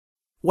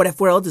What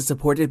If World is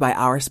supported by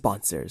our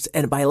sponsors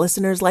and by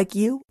listeners like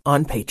you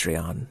on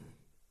Patreon.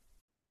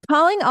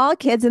 Calling all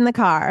kids in the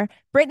car.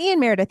 Brittany and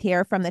Meredith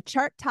here from the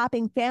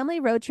chart-topping Family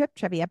Road Trip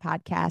Trivia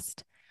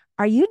Podcast.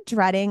 Are you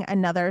dreading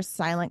another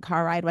silent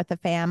car ride with the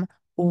fam?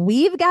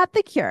 We've got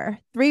the cure.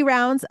 3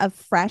 rounds of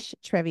fresh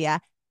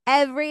trivia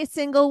every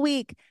single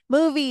week.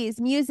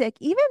 Movies, music,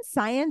 even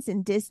science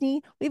and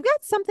Disney. We've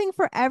got something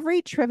for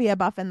every trivia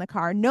buff in the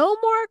car. No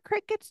more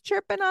crickets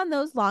chirping on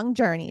those long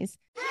journeys.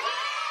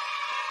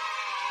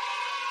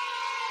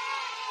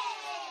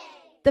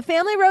 The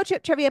Family Road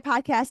Trip Trivia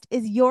Podcast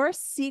is your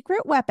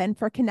secret weapon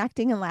for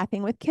connecting and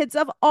laughing with kids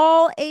of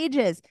all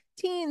ages.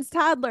 Teens,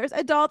 toddlers,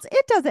 adults,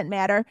 it doesn't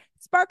matter.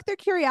 Spark their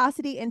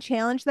curiosity and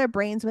challenge their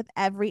brains with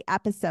every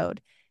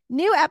episode.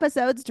 New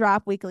episodes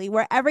drop weekly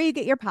wherever you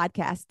get your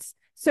podcasts.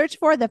 Search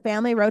for the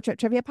Family Road Trip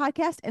Trivia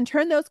Podcast and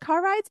turn those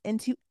car rides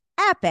into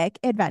epic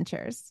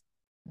adventures.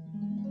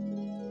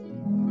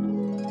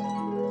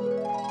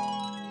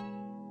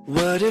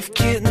 What if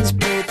kittens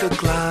played the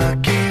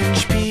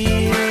glockenspiel?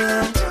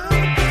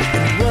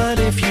 What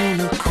if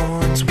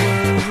unicorns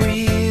were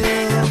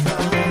real?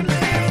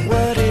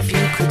 What if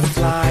you could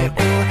fly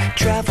or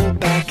travel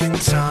back in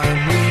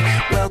time? We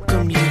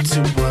welcome you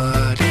to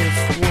What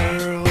If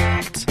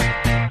World.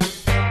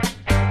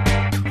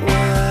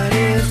 What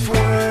If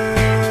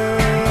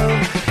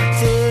World?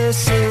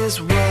 This is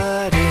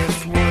What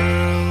If World.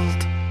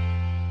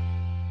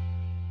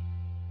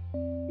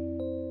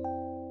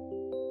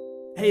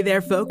 Hey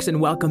there, folks,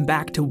 and welcome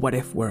back to What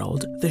If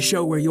World, the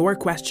show where your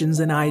questions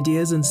and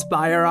ideas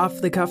inspire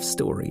off-the-cuff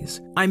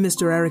stories. I'm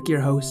Mr. Eric, your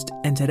host,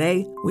 and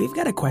today we've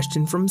got a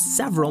question from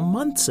several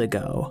months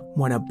ago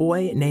when a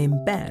boy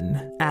named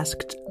Ben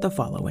asked the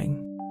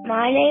following.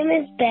 My name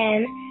is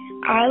Ben.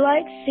 I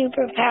like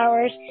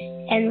superpowers,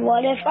 and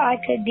what if I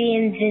could be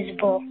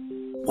invisible?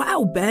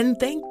 Wow, Ben,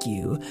 thank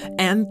you.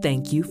 And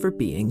thank you for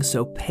being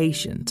so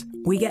patient.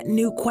 We get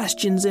new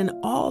questions in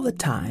all the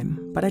time,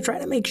 but I try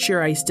to make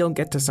sure I still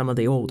get to some of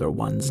the older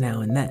ones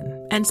now and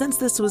then. And since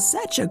this was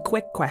such a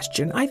quick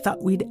question, I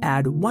thought we'd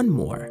add one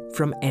more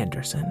from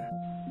Anderson.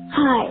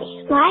 Hi,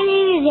 my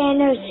name is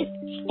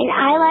Anderson, and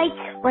I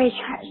like race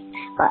cars.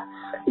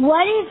 But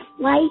what if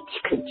lights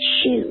could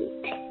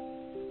shoot?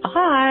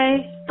 Hi.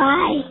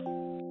 Bye.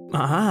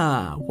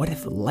 Ah, what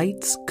if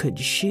lights could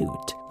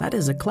shoot? That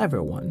is a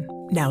clever one.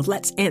 Now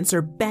let's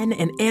answer Ben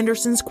and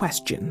Anderson's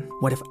question.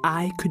 What if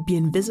I could be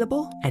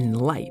invisible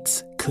and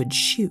lights could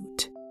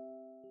shoot?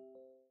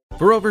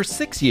 For over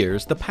 6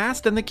 years, The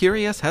Past and the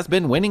Curious has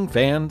been winning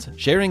fans,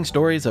 sharing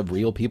stories of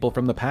real people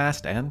from the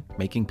past, and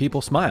making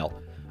people smile.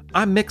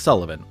 I'm Mick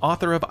Sullivan,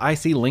 author of I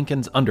See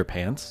Lincoln's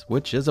Underpants,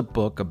 which is a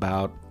book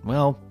about,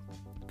 well,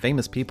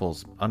 famous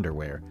people's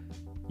underwear.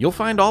 You'll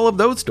find all of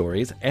those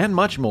stories and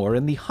much more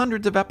in the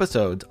hundreds of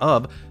episodes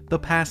of The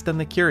Past and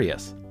the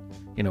Curious.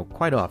 You know,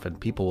 quite often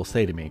people will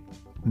say to me,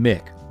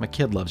 Mick, my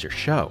kid loves your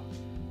show.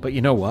 But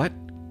you know what?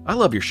 I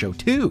love your show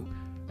too.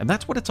 And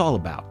that's what it's all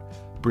about.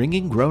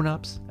 Bringing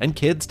grown-ups and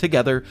kids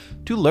together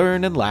to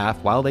learn and laugh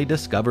while they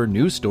discover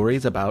new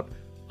stories about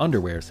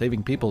underwear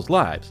saving people's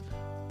lives,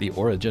 the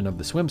origin of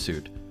the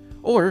swimsuit,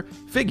 or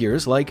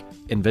figures like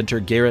inventor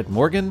Garrett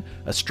Morgan,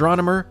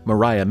 astronomer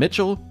Mariah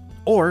Mitchell,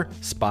 or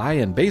spy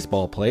and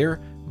baseball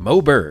player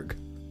Moe Berg.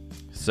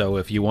 So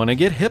if you want to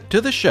get hip to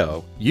the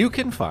show, you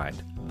can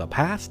find The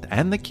Past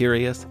and the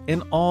Curious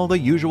in all the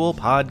usual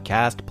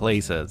podcast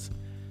places.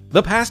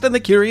 The Past and the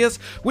Curious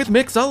with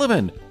Mick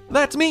Sullivan.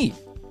 That's me.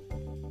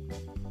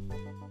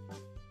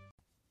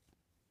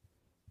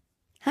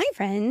 Hi,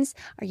 friends.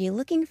 Are you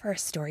looking for a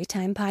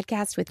storytime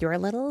podcast with your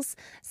littles?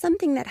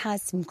 Something that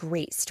has some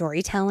great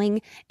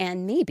storytelling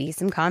and maybe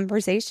some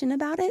conversation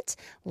about it?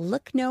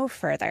 Look no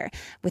further.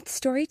 With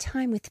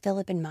Storytime with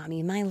Philip and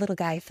Mommy, my little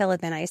guy Philip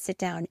and I sit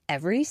down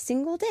every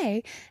single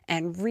day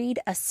and read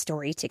a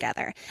story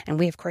together. And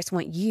we, of course,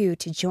 want you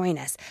to join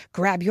us.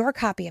 Grab your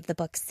copy of the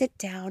book, sit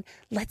down,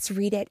 let's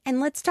read it, and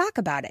let's talk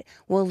about it.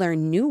 We'll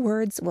learn new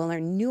words, we'll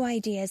learn new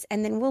ideas,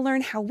 and then we'll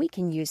learn how we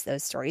can use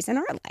those stories in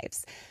our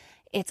lives.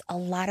 It's a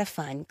lot of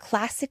fun.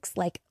 Classics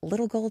like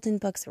Little Golden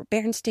Books or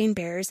Berenstain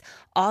Bears,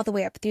 all the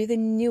way up through the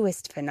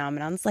newest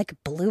phenomenons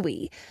like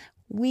Bluey.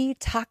 We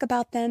talk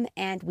about them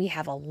and we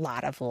have a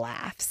lot of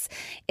laughs.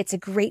 It's a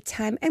great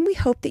time and we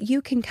hope that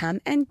you can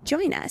come and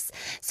join us.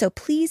 So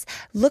please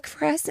look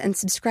for us and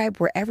subscribe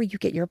wherever you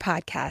get your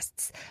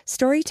podcasts.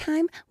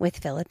 Storytime with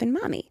Philip and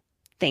Mommy.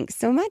 Thanks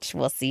so much.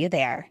 We'll see you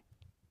there.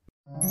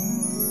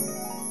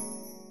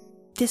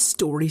 This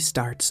story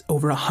starts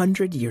over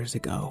 100 years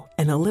ago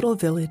in a little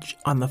village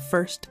on the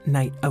first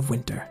night of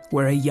winter,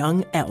 where a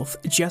young elf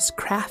just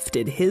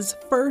crafted his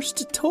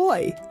first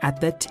toy at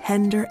the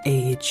tender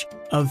age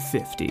of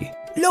 50.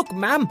 Look,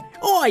 Mum,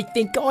 I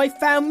think I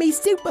found me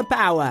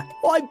superpower.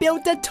 I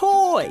built a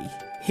toy.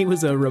 He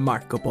was a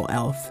remarkable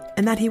elf,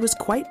 and that he was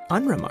quite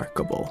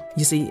unremarkable.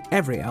 You see,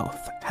 every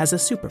elf has a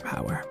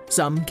superpower.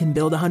 Some can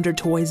build 100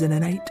 toys in a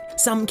night,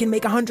 some can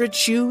make 100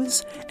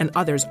 shoes, and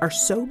others are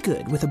so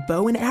good with a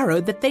bow and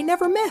arrow that they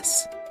never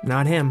miss.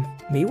 Not him.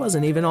 He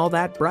wasn't even all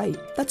that bright.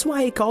 That's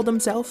why he called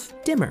himself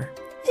Dimmer.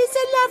 It's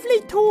a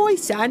lovely toy,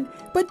 son,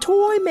 but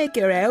toy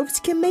maker elves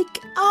can make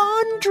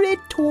 100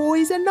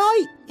 toys a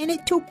night, and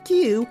it took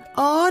you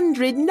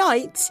 100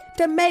 nights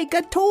to make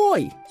a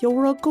toy.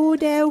 You're a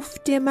good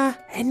elf, Dimmer,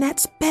 and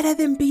that's better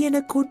than being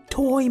a good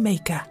toy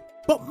maker.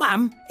 But,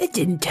 Mum, it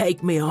didn't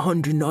take me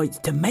 100 nights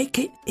to make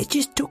it. It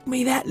just took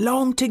me that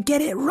long to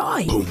get it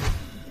right. Boom,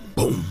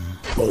 boom,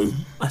 boom.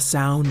 A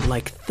sound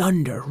like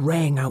thunder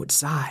rang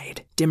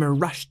outside. Dimmer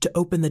rushed to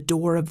open the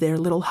door of their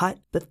little hut,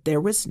 but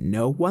there was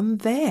no one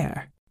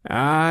there.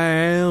 I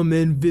am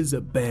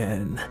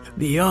Invisiben,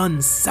 the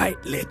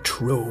unsightly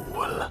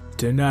troll.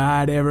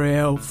 Tonight every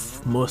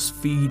elf must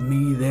feed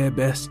me their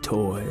best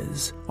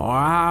toys, or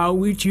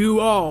I'll eat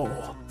you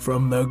all,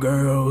 from the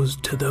girls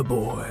to the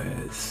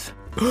boys.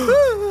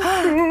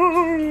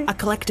 A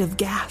collective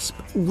gasp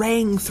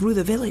rang through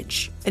the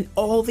village, and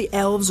all the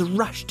elves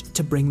rushed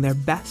to bring their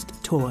best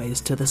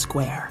toys to the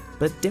square.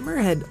 But Dimmer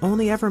had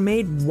only ever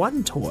made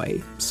one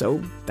toy,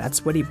 so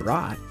that's what he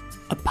brought.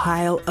 A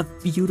pile of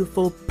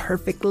beautiful,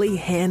 perfectly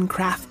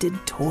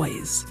handcrafted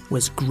toys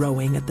was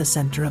growing at the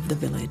center of the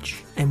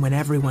village. And when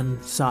everyone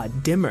saw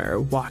Dimmer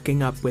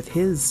walking up with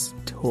his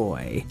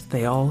toy,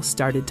 they all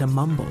started to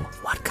mumble,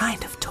 "What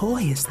kind of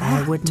toy is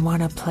that? I wouldn't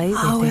want to play with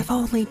it. Oh, if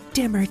only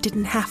Dimmer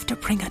didn't have to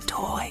bring a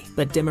toy."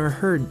 But Dimmer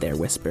heard their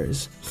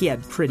whispers. He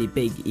had pretty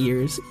big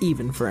ears,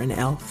 even for an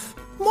elf.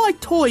 "My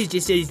toy's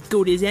just as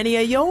good as any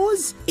of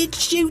yours. It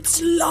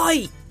shoots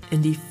light."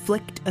 And he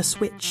flicked a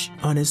switch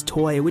on his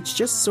toy, which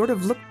just sort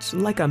of looked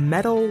like a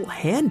metal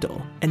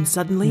handle. And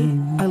suddenly,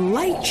 a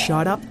light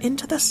shot up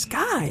into the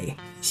sky.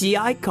 See,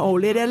 I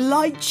call it a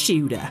light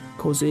shooter,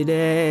 'cause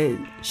it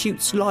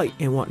shoots light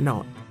and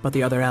whatnot. But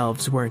the other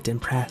elves weren't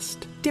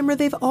impressed. Dimmer,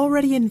 they've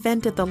already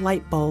invented the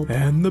light bulb.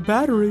 And the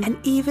battery. And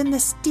even the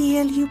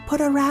steel you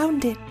put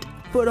around it.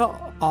 But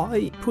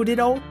I put it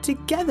all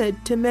together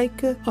to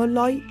make a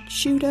light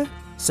shooter.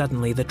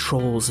 Suddenly, the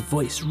troll's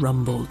voice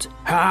rumbled.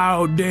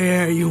 "How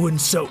dare you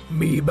insult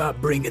me by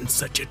bringing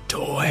such a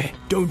toy?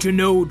 Don't you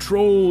know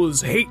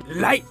trolls hate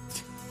light?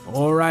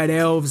 All right,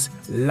 elves,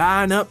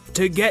 line up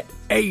to get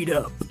ate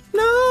up."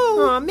 No!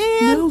 Aw,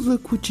 man! Now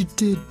look what you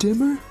did,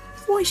 Dimmer.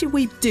 Why should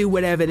we do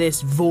whatever this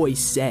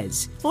voice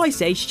says? I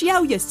say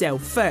show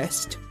yourself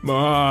first.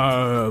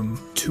 I'm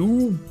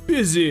too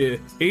busy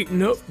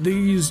eating up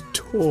these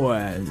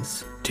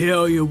toys.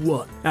 Tell you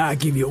what, I'll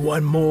give you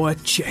one more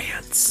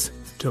chance.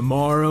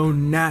 Tomorrow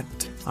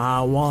night,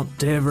 I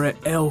want every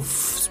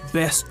elf's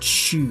best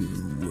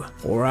shoe,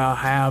 or I'll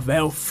have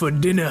elf for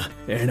dinner,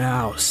 and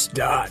I'll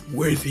start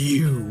with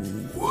you.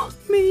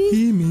 Me?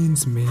 He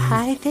means me.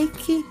 I think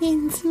he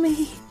means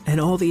me. And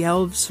all the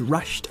elves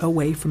rushed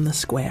away from the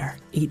square,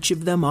 each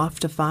of them off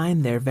to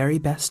find their very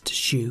best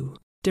shoe.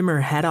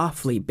 Dimmer had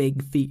awfully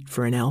big feet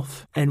for an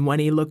elf, and when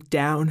he looked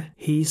down,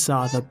 he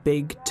saw the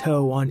big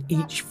toe on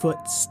each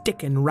foot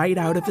sticking right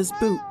out of his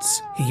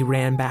boots. He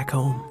ran back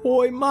home.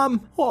 "Oi,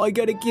 Mum, I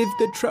gotta give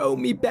the troll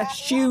me best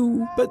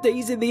shoe, but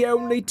these are the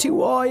only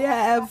two I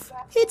have."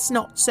 "It's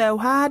not so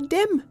hard,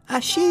 Dim. A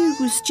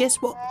shoe's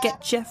just what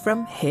gets you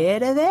from here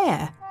to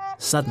there."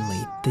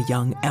 Suddenly, the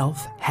young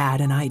elf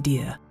had an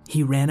idea.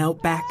 He ran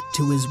out back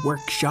to his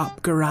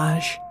workshop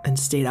garage and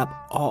stayed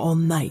up all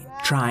night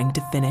trying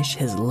to finish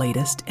his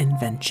latest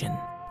invention.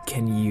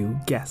 Can you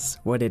guess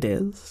what it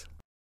is?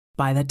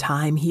 By the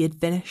time he had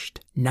finished,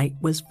 night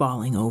was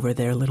falling over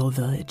their little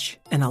village,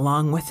 and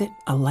along with it,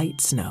 a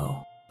light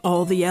snow.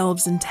 All the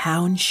elves in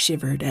town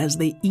shivered as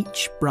they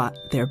each brought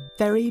their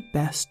very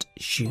best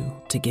shoe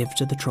to give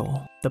to the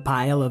troll. The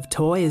pile of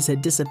toys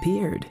had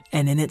disappeared,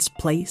 and in its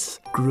place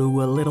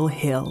grew a little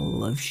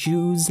hill of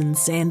shoes and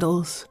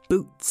sandals,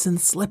 boots and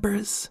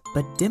slippers.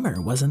 But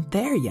Dimmer wasn't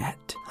there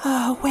yet.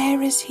 Oh,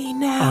 where is he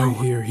now? I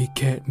hear he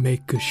can't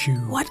make a shoe.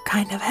 What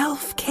kind of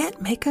elf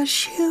can't make a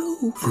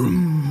shoe?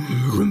 Vroom,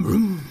 vroom,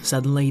 vroom.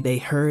 Suddenly they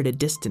heard a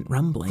distant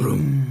rumbling.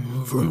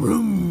 Vroom, vroom,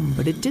 vroom.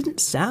 But it didn't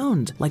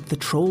sound like the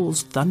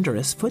troll's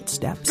thunderous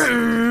footsteps.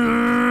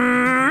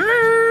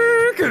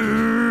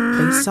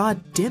 They saw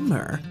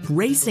Dimmer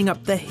racing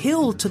up the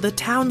hill to the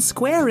town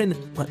square in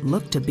what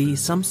looked to be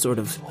some sort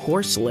of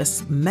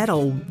horseless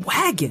metal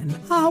wagon.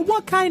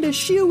 What kind of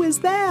shoe is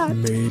that?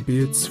 Maybe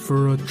it's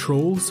for a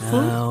troll's foot?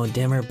 Oh,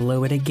 Dimmer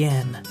blew it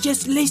again.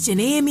 Just listen,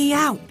 hear me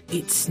out.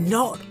 It's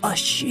not a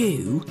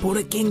shoe, but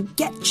it can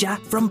get you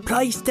from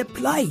place to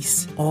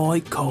place.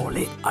 I call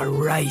it a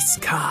race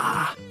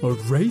car. A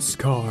race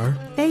car?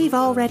 They've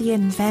already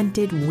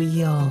invented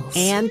wheels.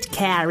 And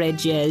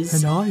carriages.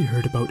 And I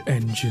heard about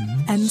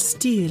engines. And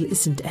steel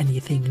isn't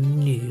anything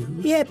new.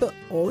 Yeah, but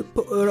I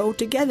put it all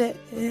together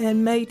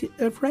and made it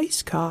a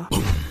race car.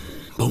 Boom,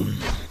 boom,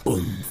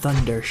 boom.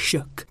 Thunder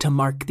shook to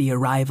mark the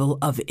arrival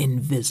of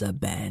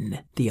Invisiben,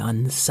 the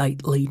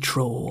unsightly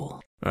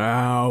troll.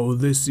 Ow,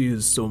 this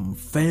is some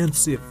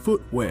fancy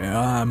footwear,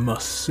 I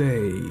must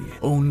say.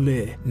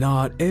 Only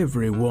not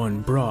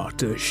everyone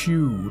brought a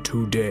shoe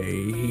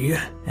today.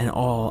 And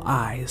all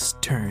eyes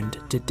turned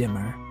to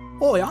Dimmer.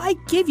 Oi, I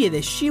give you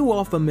the shoe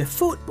off of my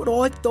foot, but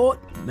I thought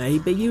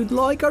maybe you'd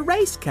like a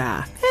race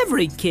car.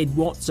 Every kid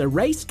wants a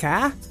race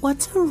car.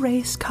 What's a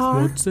race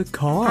car? What's a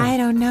car? I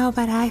don't know,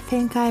 but I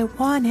think I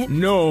want it.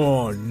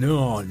 No.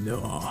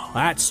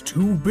 That's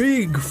too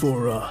big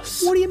for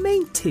us. What do you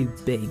mean too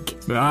big?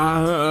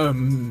 I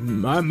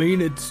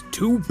mean it's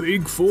too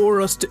big for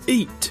us to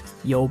eat.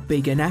 You're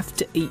big enough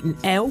to eat an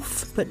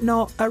elf, but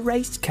not a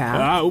race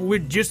car. We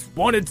just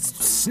wanted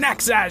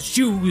snack-sized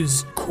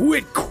shoes.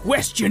 Quit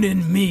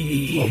questioning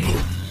me.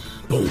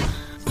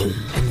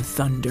 And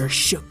thunder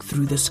shook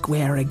through the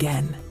square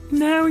again.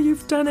 Now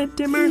you've done it,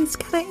 Dimmer. He's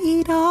gonna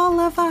eat all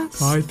of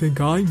us. I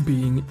think I'm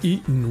being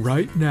eaten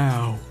right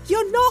now.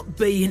 You're not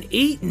being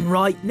eaten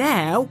right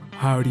now.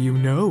 How do you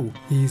know?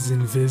 He's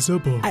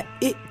invisible.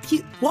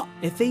 What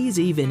if he's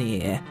even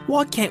here?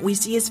 Why can't we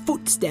see his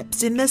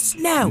footsteps in the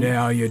snow?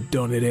 Now you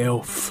done it,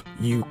 elf.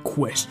 You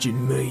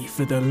questioned me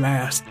for the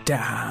last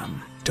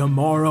time.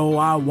 Tomorrow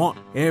I want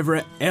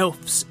every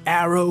elf's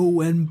arrow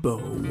and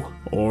bow,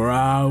 or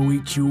I'll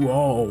eat you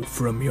all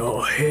from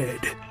your head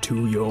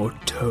to your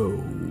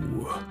toe.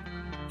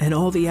 And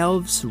all the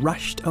elves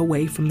rushed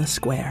away from the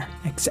square,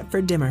 except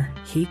for Dimmer.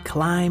 He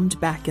climbed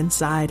back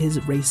inside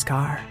his race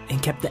car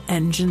and kept the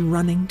engine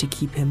running to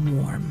keep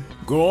him warm.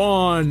 Go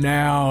on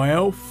now,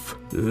 elf.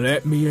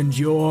 Let me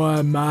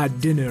enjoy my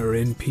dinner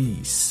in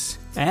peace.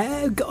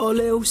 Oh, got a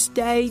little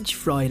stage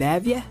fright,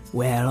 have you?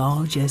 Well,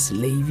 I'll just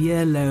leave you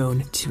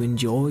alone to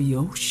enjoy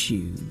your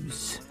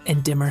shoes.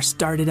 And Dimmer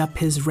started up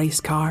his race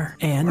car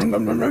and...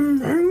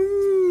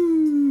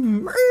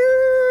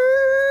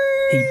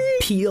 he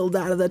peeled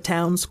out of the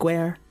town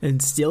square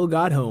and still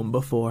got home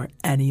before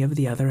any of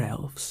the other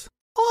elves.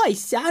 Oi,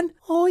 son,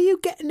 are you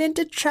getting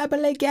into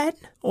trouble again?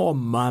 Oh,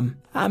 Mum,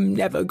 I'm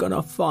never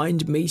gonna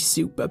find me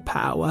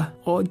superpower.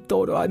 I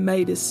thought I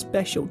made a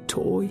special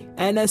toy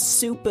and a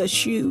super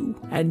shoe,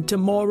 and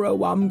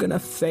tomorrow I'm gonna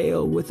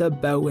fail with a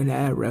bow and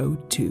arrow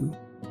too.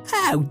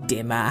 Oh,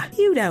 Dimmer,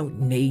 you don't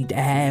need to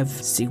have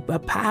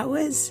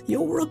superpowers.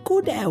 You're a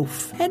good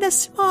elf and a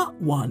smart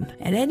one,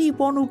 and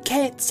anyone who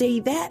can't see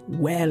that,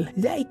 well,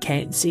 they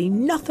can't see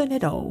nothing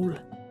at all.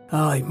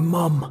 Aye,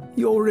 Mum,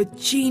 you're a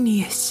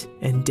genius.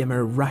 And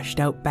Dimmer rushed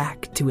out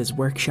back to his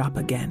workshop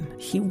again.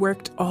 He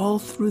worked all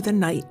through the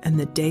night and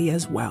the day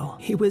as well.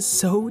 He was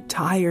so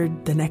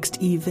tired the next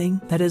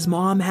evening that his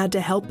mom had to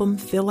help him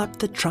fill up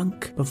the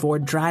trunk before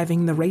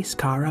driving the race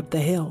car up the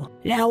hill.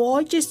 Now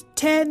I just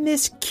turn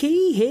this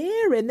key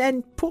here and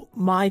then put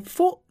my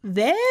foot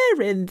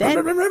there and then...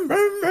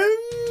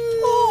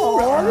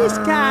 Oh, this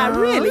car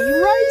really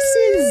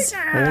races.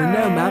 Oh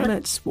no, Mum,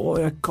 that's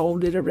why I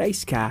called it a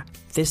race car.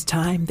 This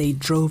time they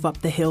drove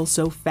up the hill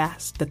so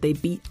fast that they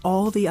beat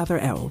all the other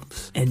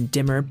elves, and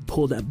Dimmer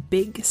pulled a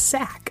big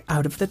sack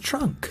out of the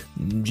trunk.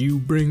 You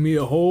bring me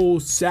a whole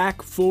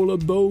sack full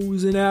of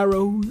bows and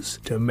arrows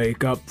to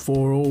make up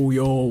for all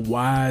your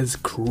wise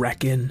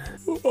cracking.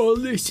 Oh,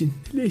 listen,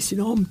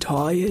 I'm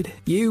tired.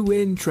 You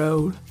win,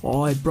 Troll.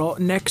 I brought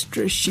an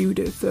extra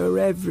shooter for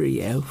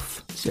every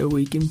elf, so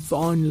we can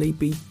finally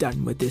be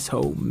done with this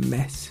whole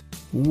mess.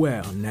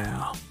 Well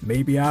now,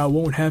 maybe I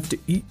won't have to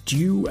eat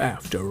you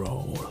after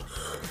all.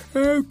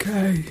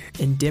 Okay.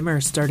 And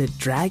Dimmer started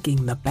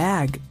dragging the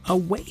bag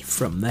away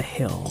from the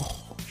hill.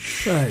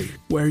 Hey,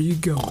 where are you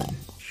going?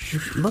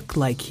 It looked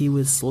like he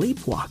was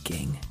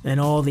sleepwalking, and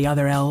all the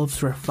other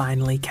elves were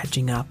finally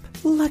catching up.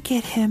 Look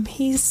at him,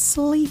 he's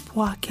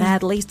sleepwalking.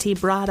 At least he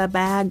brought a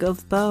bag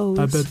of bows.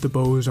 I bet the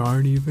bows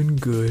aren't even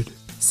good.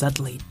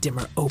 Suddenly,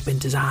 Dimmer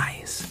opened his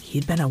eyes.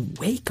 He'd been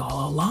awake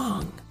all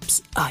along.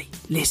 Psst, aye,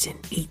 listen,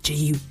 each of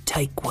you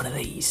take one of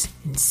these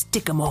and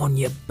stick 'em on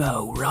your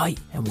bow, right?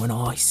 And when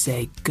I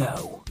say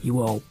go, you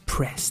all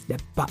press the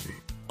button.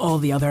 All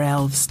the other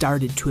elves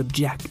started to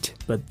object,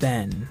 but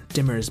then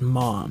Dimmer's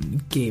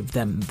mom gave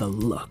them the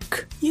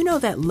look. You know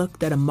that look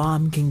that a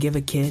mom can give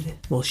a kid?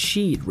 Well,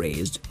 she'd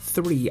raised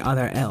 3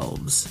 other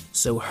elves,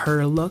 so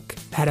her look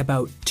had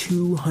about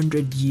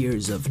 200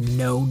 years of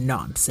no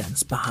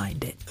nonsense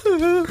behind it.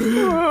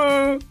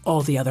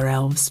 All the other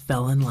elves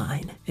fell in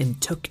line and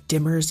took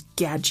Dimmer's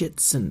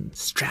gadgets and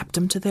strapped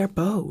them to their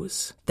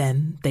bows.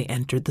 Then they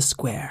entered the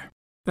square.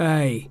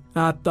 Hey,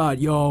 I thought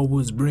y'all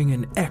was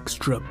bringing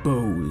extra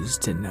bows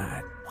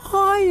tonight.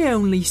 I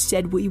only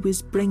said we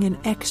was bringing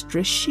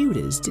extra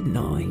shooters, didn't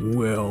I?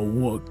 Well,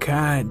 what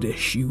kind of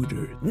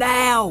shooter?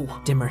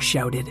 Now! Dimmer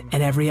shouted,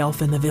 and every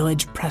elf in the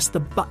village pressed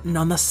the button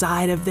on the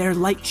side of their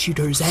light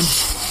shooters, and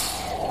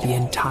the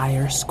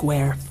entire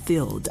square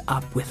filled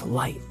up with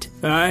light.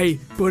 Hey,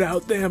 put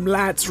out them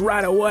lights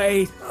right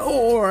away,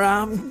 or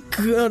I'm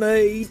gonna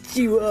eat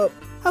you up.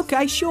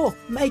 Okay, sure.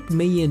 Make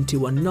me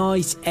into a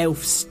nice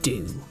elf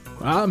stew.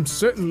 I'm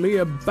certainly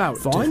about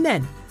to. Fine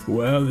then.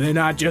 Well, then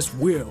I just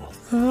will.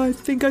 I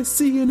think I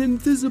see an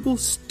invisible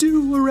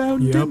stew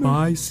around Dimmer. Yep,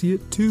 I see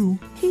it too.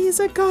 He's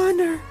a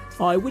goner.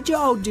 Aye, would you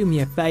all do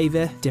me a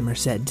favour? Dimmer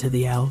said to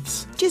the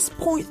elves. Just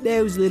point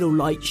those little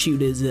light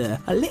shooters a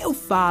little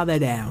farther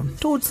down,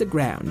 towards the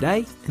ground,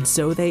 eh? And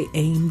so they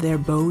aimed their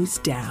bows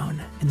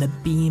down, and the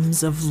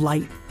beams of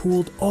light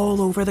pooled all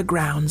over the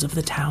grounds of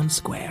the town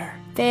square.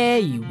 There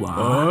you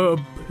are.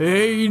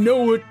 Pay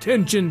no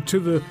attention to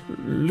the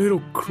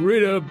little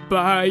critter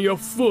by your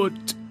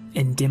foot.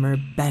 And Dimmer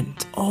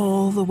bent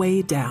all the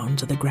way down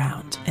to the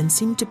ground and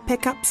seemed to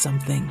pick up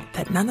something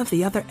that none of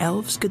the other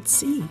elves could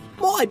see.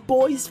 My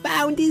boy's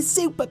found his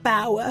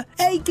superpower.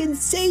 He can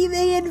see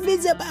the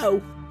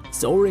invisible.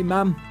 Sorry,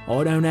 Mum,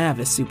 I don't have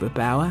a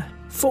superpower.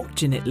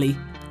 Fortunately,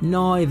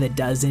 neither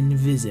does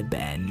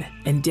Invisiben.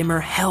 And Dimmer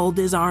held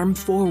his arm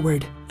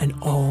forward, and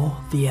all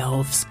the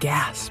elves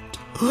gasped.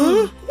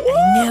 I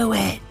knew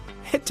it!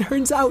 It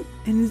turns out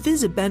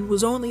Invisiben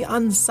was only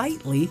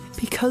unsightly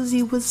because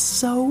he was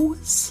so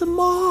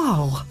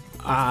small.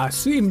 I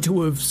seem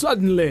to have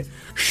suddenly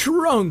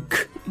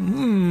shrunk.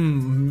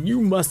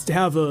 You must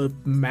have a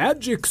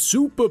magic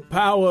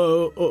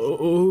superpower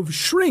of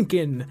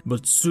shrinking.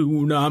 But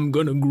soon I'm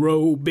gonna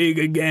grow big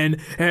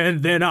again,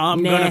 and then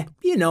I'm gonna...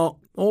 You know,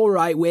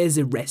 alright, where's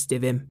the rest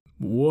of him?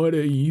 What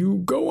are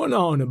you going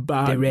on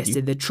about? The rest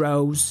of the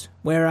trolls,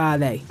 where are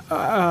they?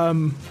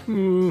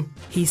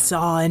 He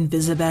saw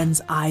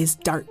Invisiben's eyes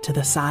dart to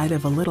the side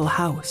of a little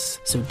house,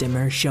 so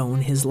Dimmer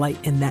shone his light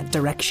in that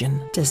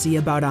direction to see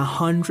about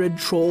 100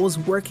 trolls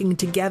working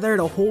together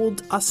to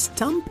hold a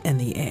stump in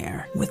the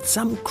air with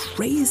some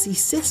crazy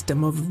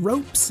system of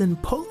ropes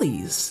and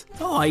pulleys.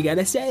 Oh, I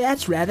gotta say,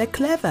 that's rather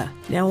clever.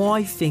 Now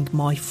I think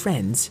my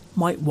friends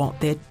might want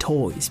their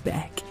toys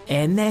back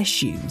and their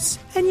shoes.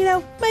 And you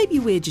know, maybe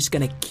we're just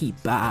gonna keep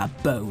our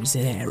bows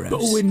and arrows.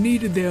 But we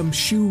needed them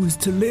shoes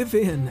to live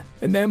in,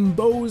 and them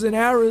bows and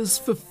arrows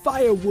for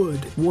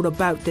firewood. What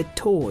about the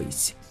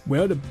toys?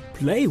 Well, to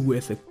play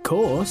with, of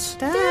course.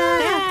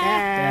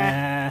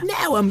 Now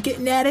I'm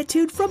getting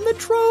attitude from the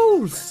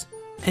trolls.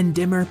 And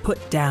Dimmer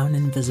put down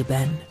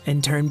Invisiben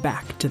and turned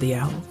back to the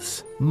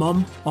elves.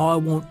 Mum, I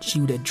want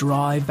you to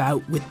drive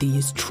out with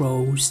these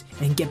trolls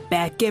and get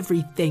back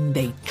everything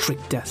they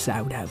tricked us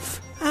out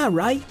of.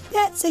 Alright,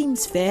 that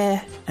seems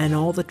fair. And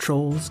all the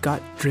trolls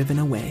got driven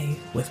away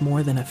with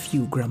more than a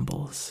few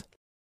grumbles.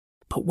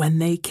 But when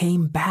they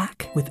came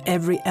back with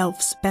every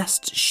elf's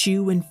best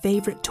shoe and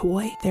favorite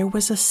toy, there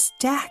was a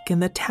stack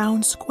in the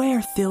town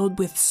square filled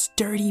with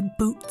sturdy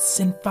boots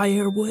and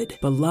firewood,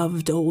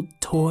 beloved old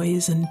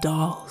toys and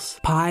dolls,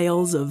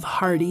 piles of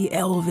hearty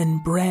elven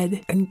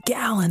bread, and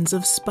gallons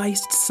of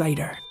spiced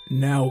cider.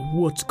 Now,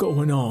 what's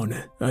going on?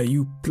 Are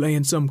you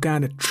playing some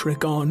kind of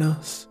trick on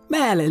us?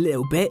 Well, a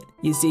little bit.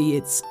 You see,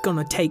 it's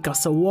gonna take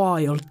us a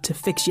while to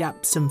fix you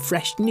up some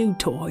fresh new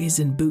toys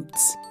and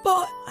boots.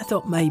 But I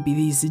thought maybe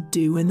these would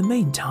do in the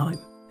meantime.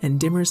 And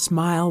Dimmer's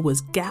smile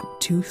was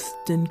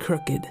gap-toothed and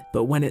crooked,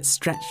 but when it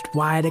stretched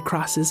wide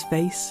across his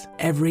face,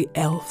 every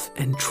elf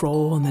and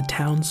troll in the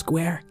town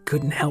square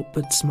couldn't help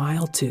but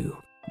smile too.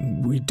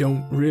 We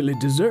don't really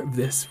deserve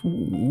this.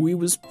 We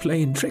was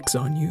playing tricks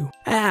on you.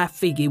 I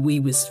figured we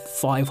was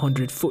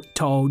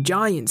 500-foot-tall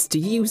giants to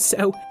you,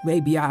 so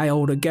maybe I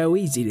ought to go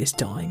easy this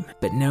time.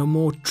 But no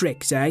more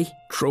tricks, eh?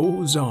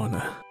 Trolls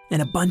honor.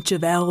 And a bunch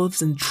of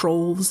elves and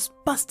trolls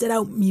busted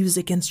out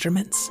music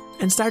instruments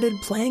and started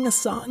playing a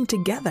song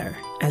together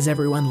as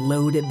everyone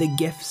loaded the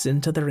gifts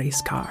into the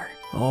race car.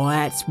 Oh,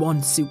 that's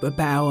one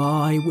superpower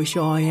I wish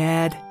I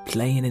had,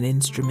 playing an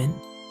instrument.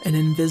 And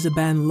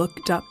Invisiben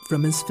looked up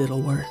from his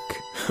fiddlework.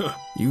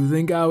 You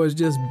think I was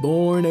just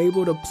born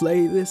able to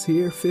play this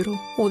here fiddle?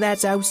 Well,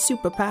 that's how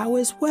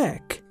superpowers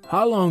work.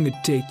 How long it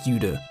take you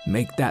to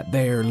make that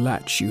there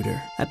light shooter?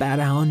 About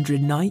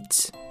 100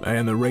 nights.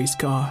 And the race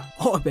car?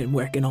 I've been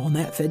working on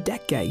that for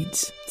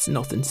decades. It's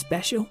nothing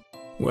special.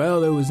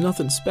 Well, there was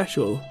nothing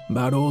special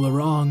about all the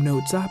wrong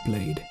notes I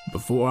played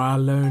before I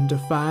learned to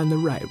find the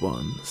right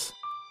ones.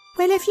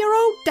 Well, if you're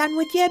all done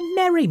with your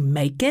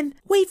merrymaking,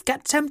 we've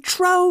got some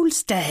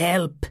trolls to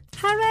help.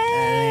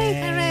 Hooray!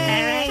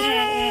 Hooray!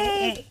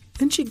 Hooray!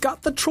 And she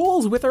got the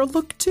trolls with her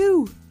look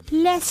too.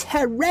 Less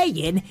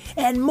hurraying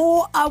and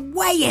more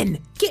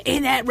awaying. Get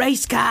in that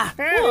race car.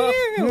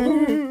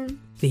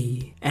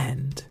 The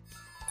end.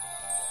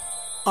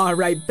 All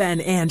right,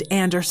 Ben and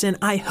Anderson,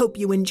 I hope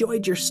you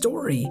enjoyed your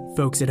story.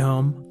 Folks at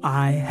home,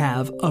 I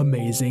have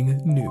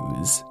amazing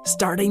news.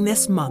 Starting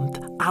this month,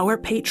 our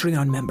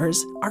Patreon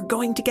members are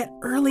going to get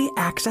early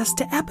access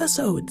to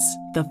episodes.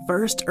 The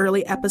first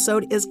early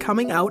episode is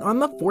coming out on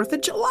the 4th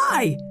of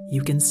July.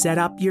 You can set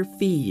up your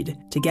feed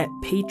to get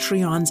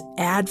Patreon's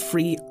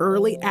ad-free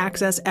early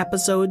access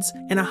episodes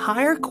and a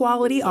higher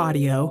quality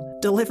audio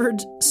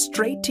delivered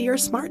straight to your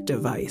smart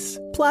device.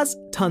 Plus,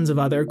 tons of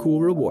other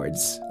cool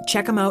rewards.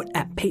 Check them out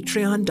at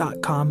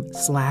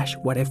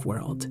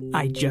patreon.com/whatifworld.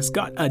 I just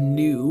got a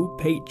new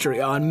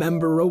Patreon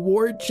member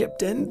reward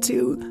chipped in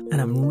too, and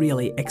I'm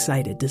really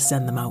excited to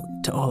send them out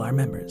to all our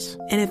members.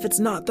 And if it's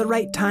not the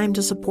right time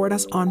to support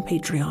us on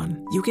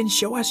Patreon, you can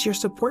show us your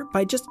support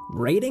by just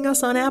rating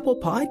us on Apple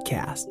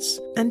Podcasts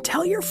and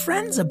tell your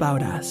friends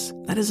about us.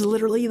 That is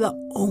literally the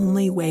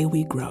only way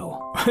we grow.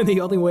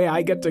 the only way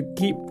I get to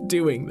keep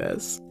doing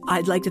this.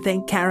 I'd like to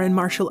thank Karen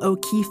Marshall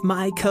O'Keefe,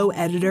 my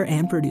co-editor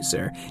and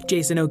producer,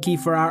 Jason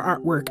O'Keefe for our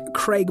artwork,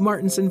 Craig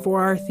Martinson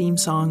for our theme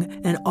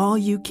song, and all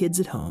you kids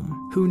at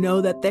home who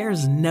know that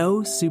there's no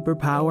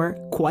superpower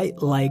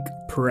quite like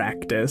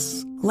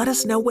practice. Let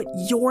us know what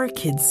your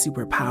kid's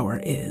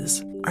superpower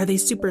is. Are they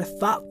super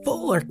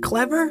thoughtful or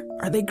clever?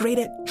 Are they great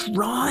at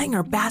drawing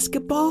or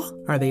basketball?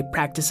 Are they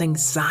practicing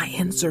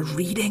science or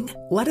reading?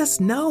 Let us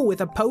know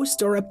with a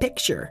post or a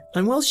picture,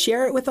 and we'll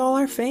share it with all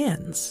our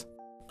fans.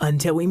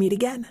 Until we meet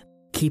again,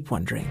 keep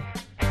wondering.